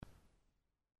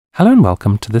Hello and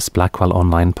welcome to this Blackwell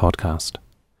Online podcast.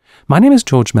 My name is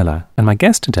George Miller, and my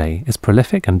guest today is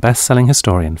prolific and best-selling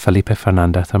historian Felipe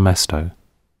Fernandez Ernesto.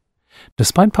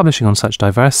 Despite publishing on such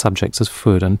diverse subjects as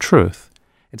food and truth,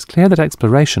 it's clear that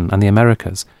exploration and the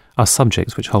Americas are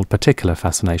subjects which hold particular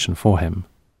fascination for him.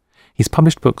 He's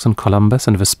published books on Columbus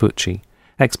and Vespucci,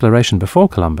 exploration before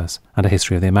Columbus, and a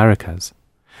history of the Americas.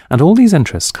 And all these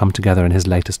interests come together in his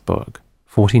latest book,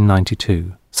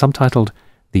 1492, subtitled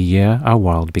The Year Our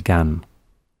World Began.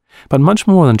 But much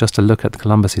more than just a look at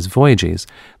Columbus's voyages,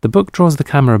 the book draws the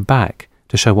camera back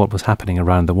to show what was happening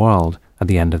around the world at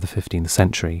the end of the 15th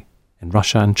century, in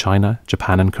Russia and China,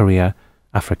 Japan and Korea,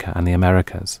 Africa and the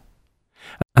Americas.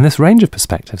 And this range of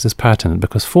perspectives is pertinent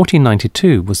because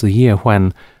 1492 was the year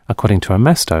when, according to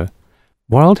Ernesto,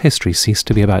 world history ceased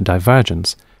to be about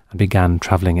divergence and began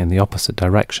travelling in the opposite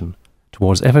direction,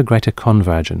 towards ever greater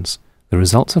convergence, the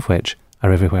results of which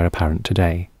are everywhere apparent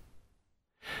today.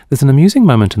 There's an amusing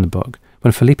moment in the book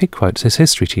when Felipe quotes his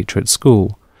history teacher at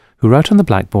school, who wrote on the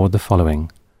blackboard the following: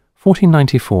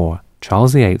 1494,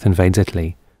 Charles VIII invades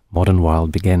Italy, modern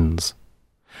world begins.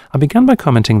 I began by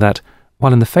commenting that,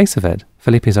 while in the face of it,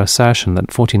 Felipe's assertion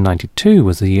that 1492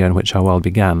 was the year in which our world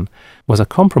began was a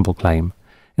comparable claim,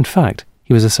 in fact,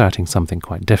 he was asserting something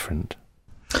quite different.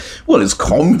 Well, it's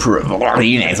comparable.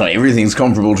 It's like everything's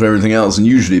comparable to everything else and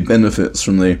usually benefits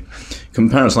from the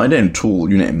comparison. I don't at all,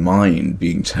 mind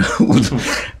being told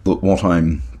that what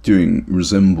I'm doing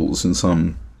resembles in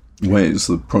some ways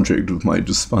the project of my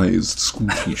despised school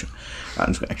teacher.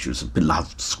 And actually was a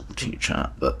beloved school teacher,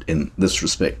 but in this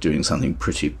respect doing something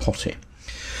pretty potty.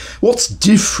 What's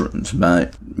different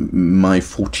about my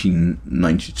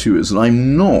 1492 is that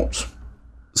I'm not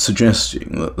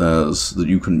suggesting that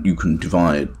you can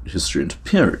divide history into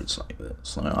periods like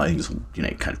this. I think it's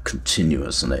kind of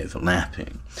continuous and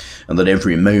overlapping, and that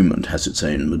every moment has its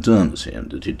own modernity,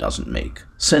 and that it doesn't make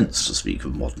sense to speak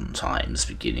of modern times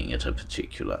beginning at a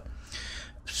particular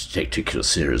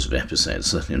series of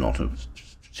episodes, certainly not a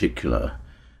particular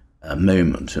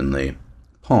moment in the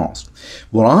past.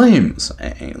 What I'm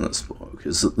saying in this book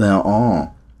is that there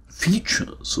are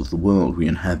features of the world we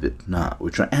inhabit now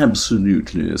which are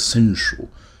absolutely essential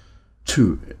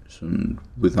to it, and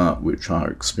without which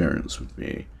our experience would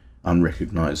be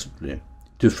unrecognizably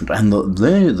different. And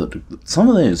that some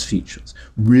of those features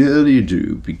really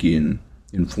do begin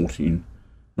in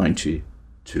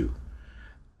 1492.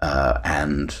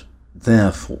 And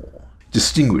therefore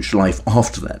distinguish life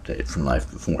after that date from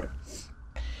life before it.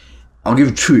 I'll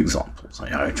give two examples,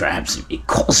 which are absolutely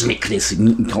cosmically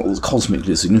significant.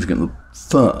 The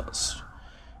first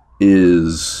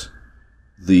is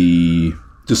the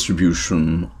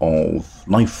distribution of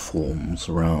life forms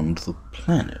around the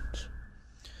planet.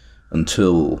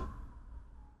 Until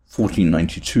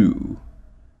 1492,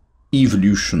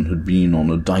 evolution had been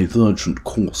on a divergent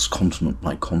course, continent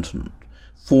by continent,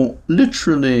 for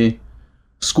literally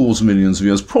scores of millions of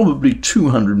years, probably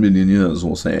 200 million years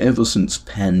or so, ever since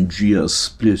Pangaea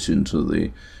split into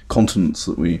the continents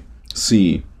that we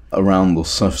see around the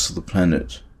surface of the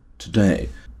planet today.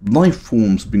 Life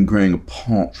forms have been growing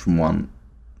apart from one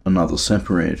another,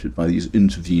 separated by these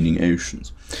intervening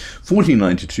oceans.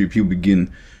 1492, people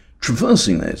begin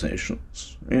traversing those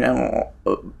oceans. No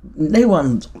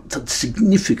one had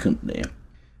significantly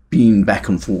been back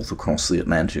and forth across the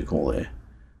Atlantic or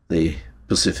the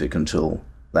Pacific until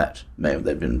that moment.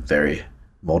 There have been very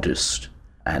modest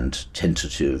and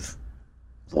tentative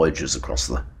voyages across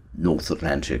the North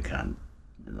Atlantic, and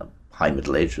in the High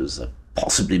Middle Ages there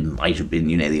possibly might have been,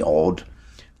 the odd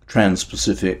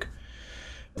trans-Pacific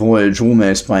voyage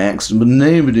almost by accident, but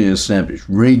nobody established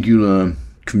regular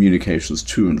communications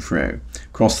to and fro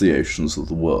across the oceans of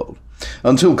the world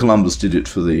until Columbus did it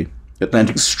for the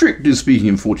Atlantic, strictly speaking,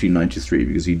 in 1493,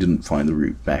 because he didn't find the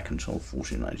route back until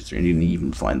 1493, and he didn't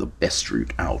even find the best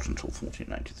route out until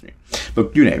 1493.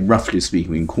 But, roughly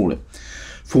speaking, we can call it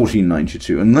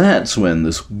 1492, and that's when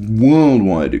this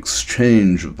worldwide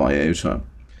exchange of biota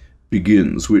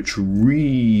begins, which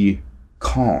recasts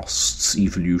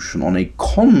evolution on a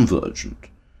convergent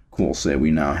course. There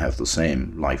we now have the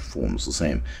same life forms, the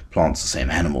same plants, the same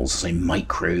animals, the same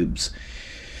microbes,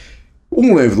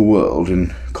 all over the world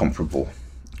in comparable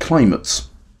climates.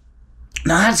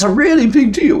 Now that's a really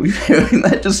big deal.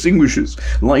 That distinguishes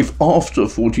life after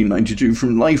 1492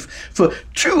 from life for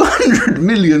 200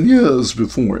 million years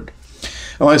before it.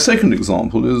 And my second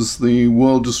example is the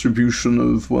world distribution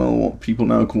of, what people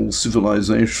now call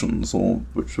civilizations, or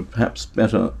which are perhaps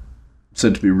better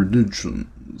said to be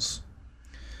religions.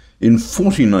 In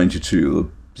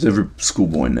 1492, as every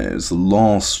schoolboy knows, the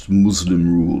last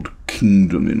Muslim-ruled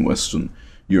kingdom in Western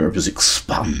Europe is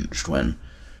expunged when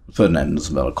Ferdinand and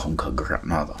Isabella conquer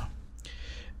Granada.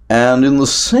 And in the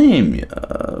same year,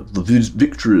 the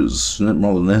victories,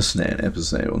 rather less known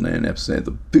episode,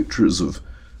 the victories of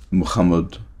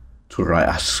Muhammad Turai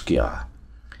Askia,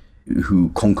 who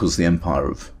conquers the empire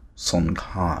of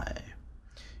Songhai,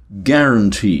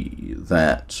 guarantee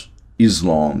that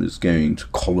Islam is going to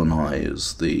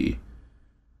colonize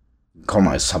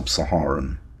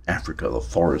sub-Saharan Africa, the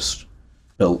forest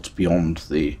belt beyond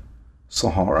the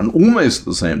Sahara. And almost at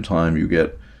the same time, you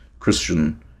get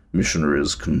Christian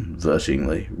missionaries converting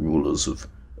the rulers of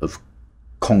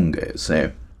Congo,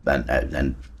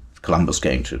 and Columbus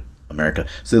going to America.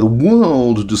 So the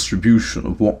world distribution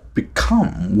of what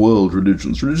become world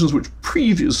religions which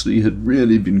previously had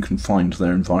really been confined to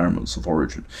their environments of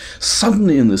origin,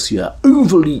 suddenly in this year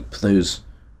overleap those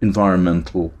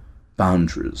environmental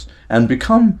boundaries and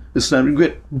become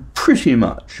established. Pretty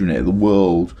much, the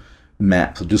world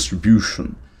map, the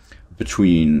distribution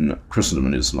between Christendom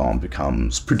and Islam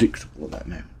becomes predictable at that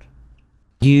moment.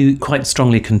 You quite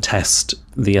strongly contest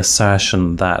the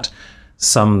assertion that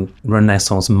some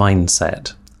Renaissance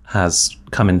mindset has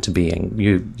come into being.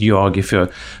 You argue for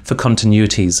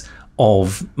continuities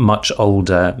of much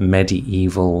older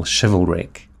medieval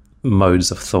chivalric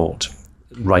modes of thought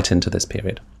right into this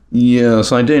period.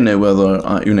 Yes, I don't know whether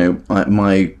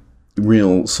my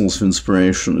real source of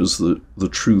inspiration is the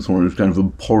truth or a kind of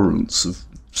abhorrence of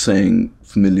saying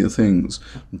familiar things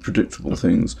and predictable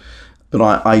things. But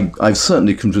I've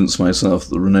certainly convinced myself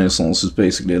that the Renaissance is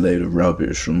basically a load of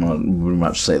rubbish, and I would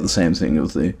much say the same thing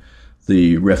of the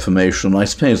Reformation. I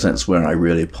suppose that's where I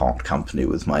really part company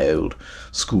with my old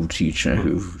school teacher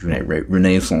who wrote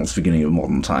Renaissance, beginning of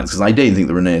modern times, because I don't think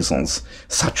the Renaissance,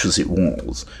 such as it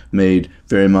was, made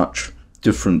very much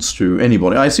difference to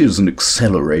anybody. I see it as an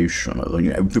acceleration of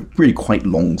a really quite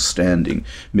long-standing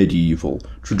medieval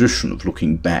tradition of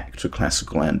looking back to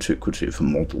classical antiquity for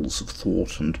models of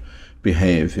thought and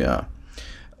behaviour,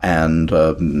 and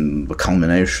the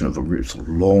culmination of a sort of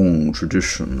long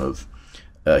tradition of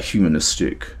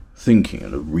humanistic thinking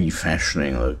and of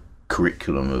refashioning the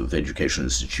curriculum of education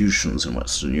institutions in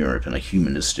Western Europe in a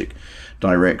humanistic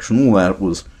direction. All that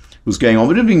was going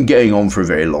on. It had been going on for a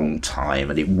very long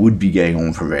time, and it would be going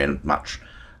on for a very much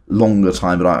longer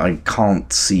time, but I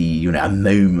can't see a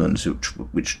moment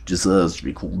which deserves to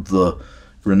be called the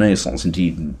Renaissance.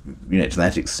 Indeed, to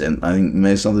that extent, I think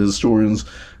most other historians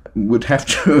would have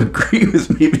to agree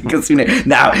with me, because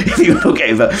now if you look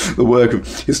over the work of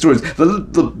historians,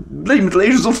 the late Middle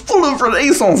Ages are full of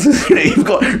Renaissances. You've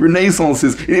got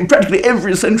Renaissances in practically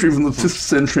every century from the 5th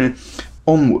century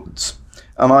onwards.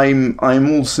 And I'm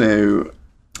also,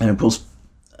 of course,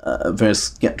 very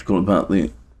sceptical about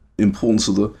the importance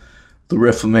of the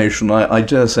Reformation. I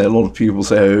dare say a lot of people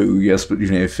say, oh yes, but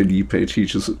Felipe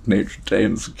teaches at Notre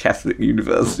Dame's Catholic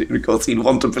University, and of course he'd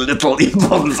want to belittle the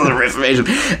importance of the Reformation.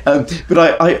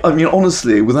 But I mean,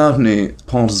 honestly, without any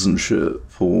partisanship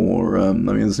or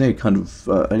there's no kind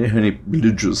of any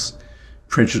religious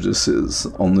prejudices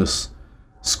on this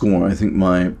score. I think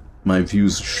my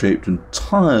views are shaped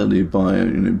entirely by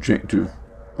an objective,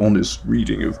 honest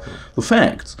reading of the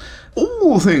facts.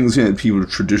 All the things people have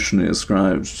traditionally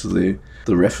ascribed to the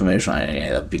Reformation,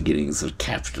 the beginnings of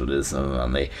capitalism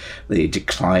and the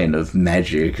decline of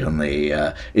magic and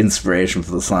the inspiration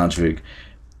for the scientific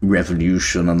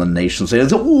revolution and the nation state,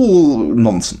 it's all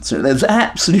nonsense. There's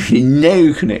absolutely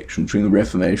no connection between the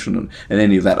Reformation and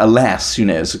any of that. Alas,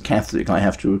 as a Catholic, I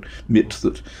have to admit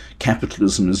that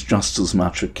capitalism is just as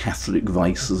much a Catholic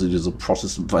vice as it is a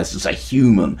Protestant vice. It's a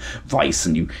human vice,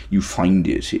 and you find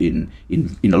it in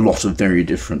a lot of very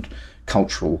different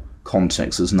cultural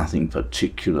contexts. There's nothing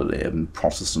particularly in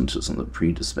Protestantism that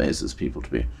predisposes people to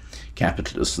be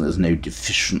capitalists, and there's no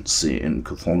deficiency in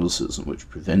Catholicism which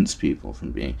prevents people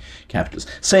from being capitalists.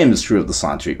 Same is true of the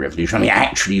scientific revolution. I mean,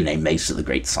 actually, most of the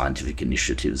great scientific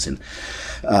initiatives in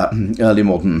early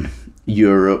modern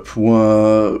Europe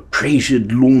were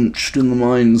created, launched in the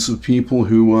minds of people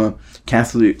who were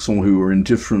Catholics or who were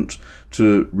indifferent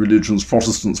to religions.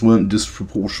 Protestants weren't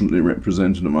disproportionately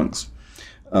represented amongst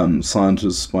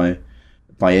scientists by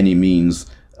any means.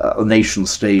 A nation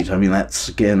state, that's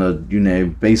again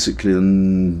basically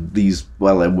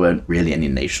there weren't really any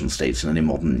nation states in any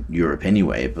modern Europe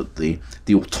anyway, but the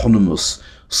autonomous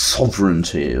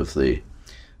sovereignty of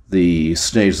the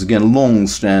state is again a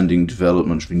long-standing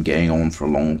development, been going on for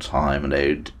a long time, and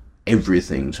owed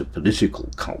everything to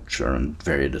political culture and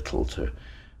very little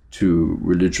to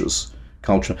religious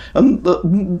culture.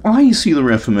 And I see the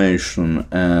Reformation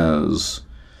as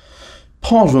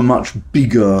part of a much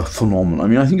bigger phenomenon. I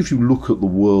mean, I think if you look at the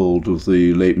world of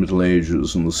the late Middle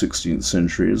Ages and the 16th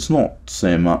century, it's not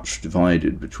so much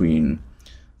divided between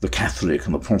the Catholic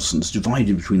and the Protestant, it's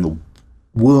divided between the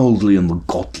worldly and the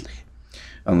godly.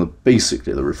 And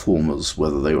basically the reformers,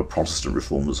 whether they were Protestant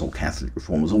reformers or Catholic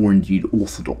reformers, or indeed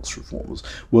Orthodox reformers,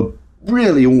 were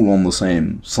really all on the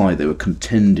same side. They were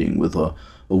contending with a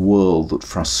world that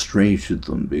frustrated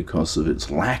them because of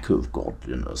its lack of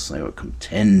godliness. They were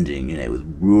contending,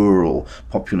 with rural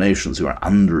populations who are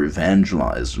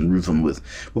under-evangelized and riven with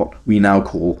what we now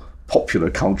call popular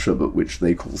culture, but which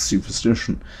they call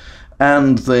superstition.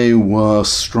 And they were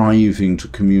striving to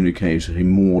communicate a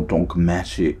more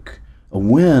dogmatic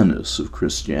awareness of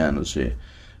Christianity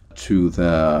to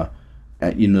their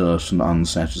inert and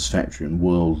unsatisfactory and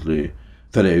worldly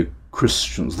fellow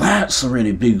Christians. That's a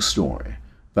really big story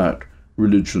about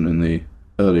religion in the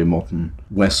early modern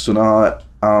West, and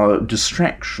our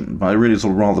distraction by really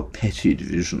sort of rather petty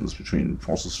divisions between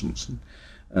Protestants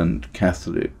and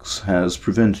Catholics has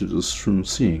prevented us from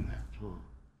seeing that.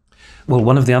 Well,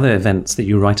 one of the other events that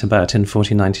you write about in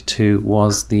 1492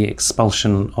 was the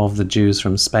expulsion of the Jews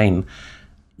from Spain.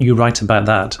 You write about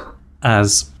that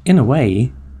as, in a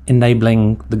way,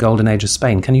 enabling the golden age of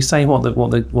Spain. Can you say what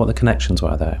the connections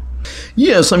were there?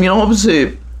 Yes, I mean,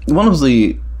 obviously, one of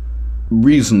the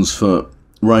reasons for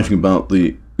writing about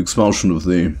the expulsion of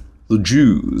the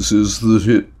Jews is that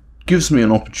it gives me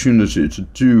an opportunity to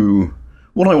do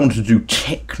what I wanted to do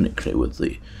technically with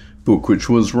the book, which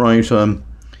was write a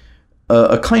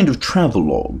kind of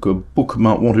travelogue, a book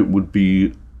about what it would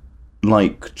be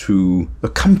like to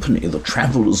accompany the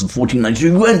travellers of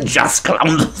 1492 who weren't just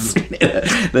Columbus.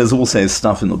 There's also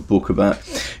stuff in the book about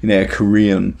a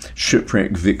Korean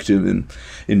shipwreck victim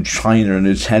in China, an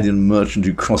Italian merchant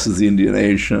who crosses the Indian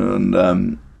Ocean,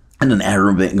 and an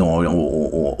Arabic or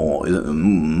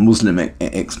Muslim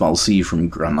expulsee from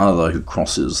Granada who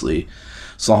crosses the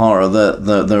Sahara.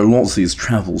 There are lots of these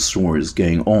travel stories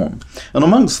going on, and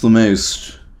amongst the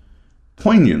most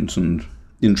poignant and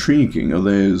intriguing are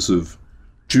those of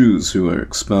Jews who were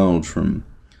expelled from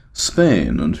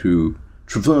Spain and who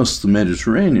traversed the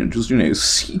Mediterranean, just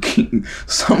seeking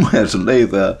somewhere to lay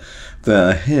their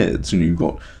heads. And you've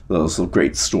got the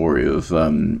great story of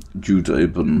Judah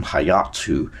ibn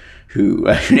Hayat,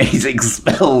 who he's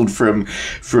expelled from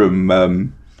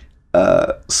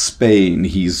Spain.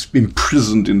 He's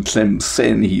imprisoned in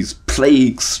Tlemcen. He's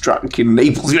plague-struck in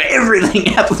Naples. Everything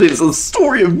happens. It's a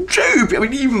story of Job. I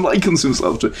mean, he even likens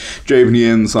himself to Job, and he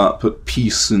ends up at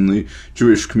peace in the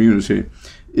Jewish community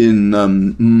in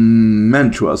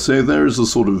Mantua. So there is a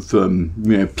sort of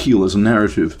appeal as a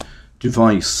narrative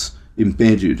device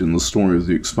embedded in the story of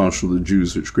the expulsion of the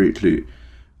Jews, which greatly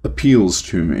appeals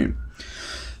to me.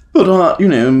 But,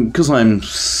 because I'm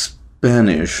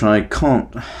Spanish, I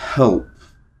can't help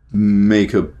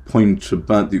make a point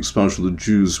about the expulsion of the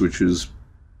Jews which is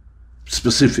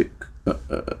specifically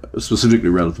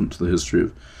relevant to the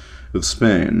history of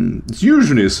Spain. It's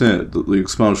usually said that the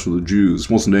expulsion of the Jews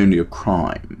wasn't only a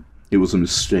crime, it was a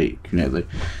mistake. The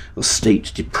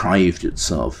state deprived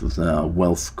itself of their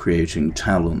wealth-creating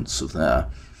talents, of their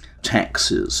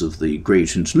taxes, of the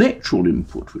great intellectual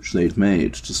input which they'd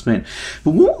made to Spain.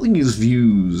 But what these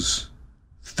views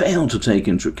fail to take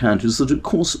into account is that, of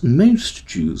course, most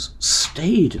Jews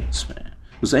stayed in Spain.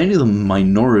 It was only the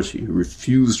minority who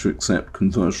refused to accept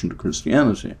conversion to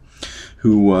Christianity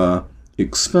who were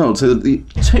expelled. So that the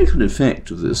total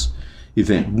effect of this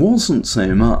event wasn't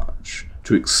so much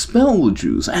to expel the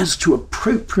Jews as to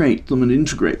appropriate them and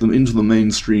integrate them into the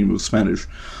mainstream of Spanish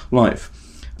life,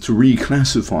 to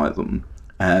reclassify them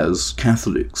as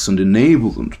Catholics and enable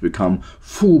them to become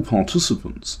full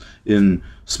participants in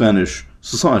Spanish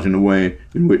society in a way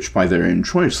in which, by their own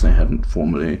choice, they hadn't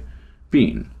formerly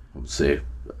been. I would say,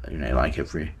 like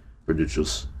every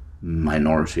religious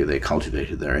minority, they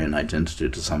cultivated their own identity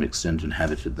to some extent,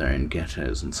 inhabited their own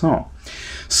ghettos and so on.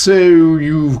 So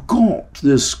you've got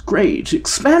this great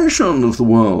expansion of the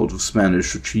world of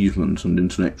Spanish achievement and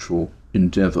intellectual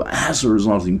endeavor as a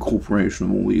result of the incorporation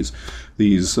of all these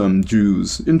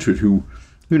Jews into it, who,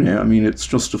 it's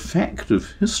just a fact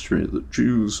of history that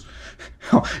Jews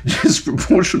are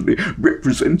disproportionately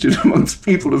represented amongst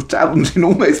people of talent in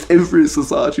almost every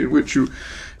society in which you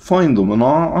find them. And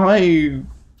I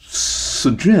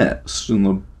suggest in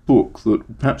the book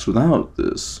that perhaps without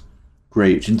this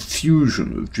great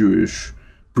infusion of Jewish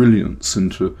brilliance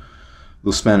into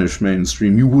the Spanish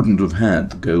mainstream, you wouldn't have had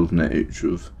the golden age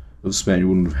of Spain. You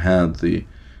wouldn't have had the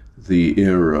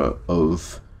era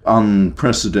of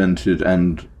unprecedented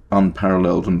and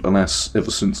unparalleled, and alas,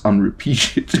 ever since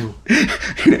unrepeated,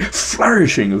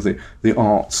 flourishing of the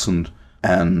arts and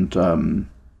and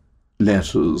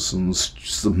letters, and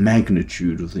just the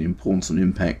magnitude of the importance and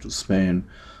impact of Spain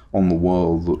on the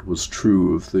world that was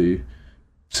true of the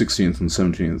 16th and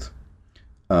 17th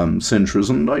centuries.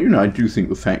 And I do think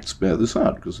the facts bear this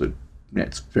out, because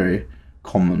it's very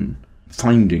common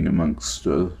finding amongst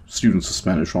students of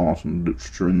Spanish art and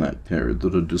literature in that period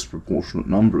that a disproportionate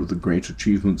number of the great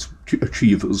achievers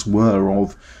were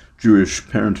of Jewish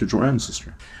parentage or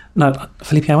ancestry. Now,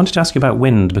 Felipe, I wanted to ask you about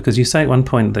wind, because you say at one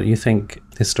point that you think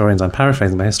historians, I'm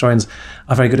paraphrasing, but historians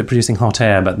are very good at producing hot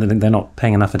air, but they're not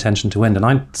paying enough attention to wind. And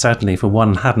I certainly, for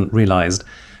one, hadn't realised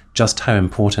just how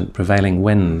important prevailing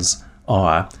winds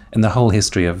are in the whole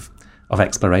history of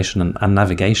exploration and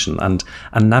navigation. And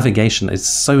navigation is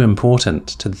so important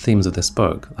to the themes of this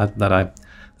book that I'm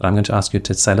going to ask you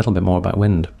to say a little bit more about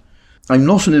wind. I'm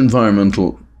not an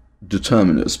environmental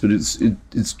determinist, but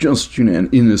it's just an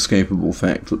inescapable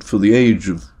fact that for the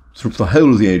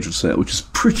whole of the age of sail, which is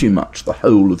pretty much the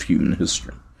whole of human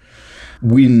history,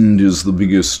 wind is the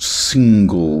biggest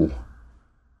single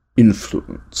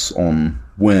influence on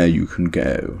where you can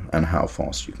go and how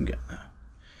fast you can get there.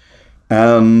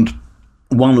 And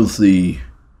one of the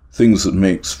things that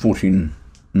makes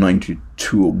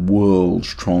 1492 a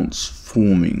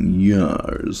world-transforming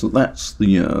year is that's the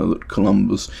year that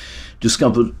Columbus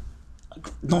discovered,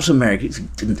 not America, he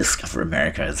didn't discover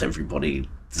America, as everybody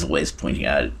is always pointing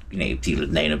out, people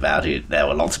had known about it, there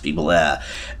were lots of people there.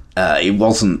 It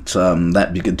wasn't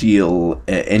that big a deal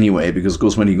anyway, because, of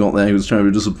course, when he got there, he was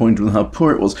terribly disappointed with how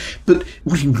poor it was. But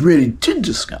what he really did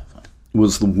discover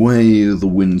was the way the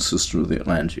wind system of the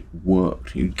Atlantic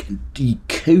worked. He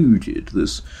decoded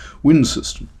this wind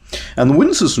system. And the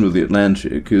wind system of the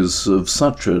Atlantic is of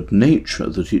such a nature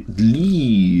that it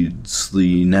leads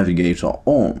the navigator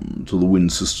on to the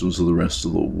wind systems of the rest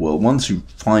of the world. Once you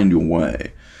find your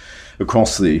way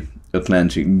across the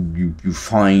Atlantic, you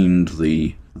find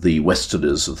the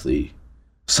westerlies of the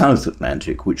South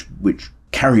Atlantic, which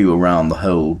carry you around the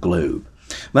whole globe.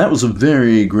 That was a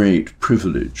very great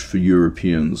privilege for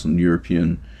Europeans and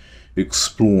European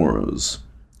explorers.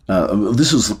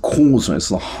 This is the causeway, it's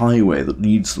the highway that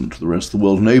leads them to the rest of the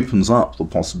world and opens up the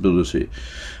possibility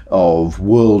of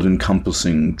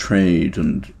world-encompassing trade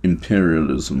and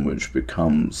imperialism, which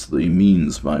becomes the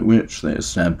means by which they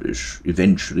establish,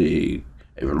 eventually,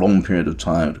 over a long period of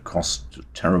time, at a cost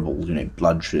of terrible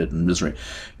bloodshed and misery,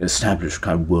 establish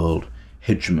kind of world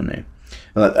hegemony.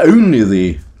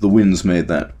 Only the winds made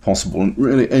that possible, and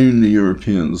really only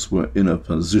Europeans were in a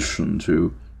position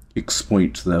to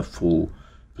exploit their full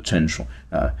potential.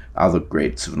 Other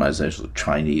great civilizations, the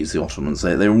Chinese, the Ottomans,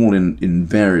 they were all in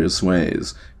various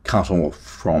ways cut off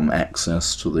from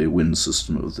access to the wind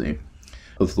system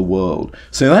of the world.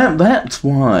 So that's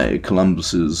why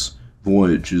Columbus's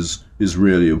voyage is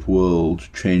really of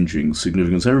world-changing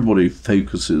significance. Everybody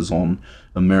focuses on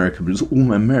America, but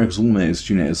America's almost,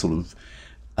 sort of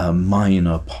a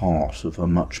minor part of a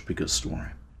much bigger story.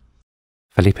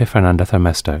 Felipe Fernandez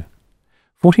Ernesto.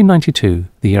 1492,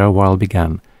 the year our world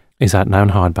began, is out now in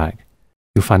hardback.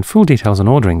 You'll find full details on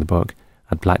ordering the book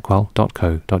at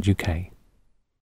blackwell.co.uk.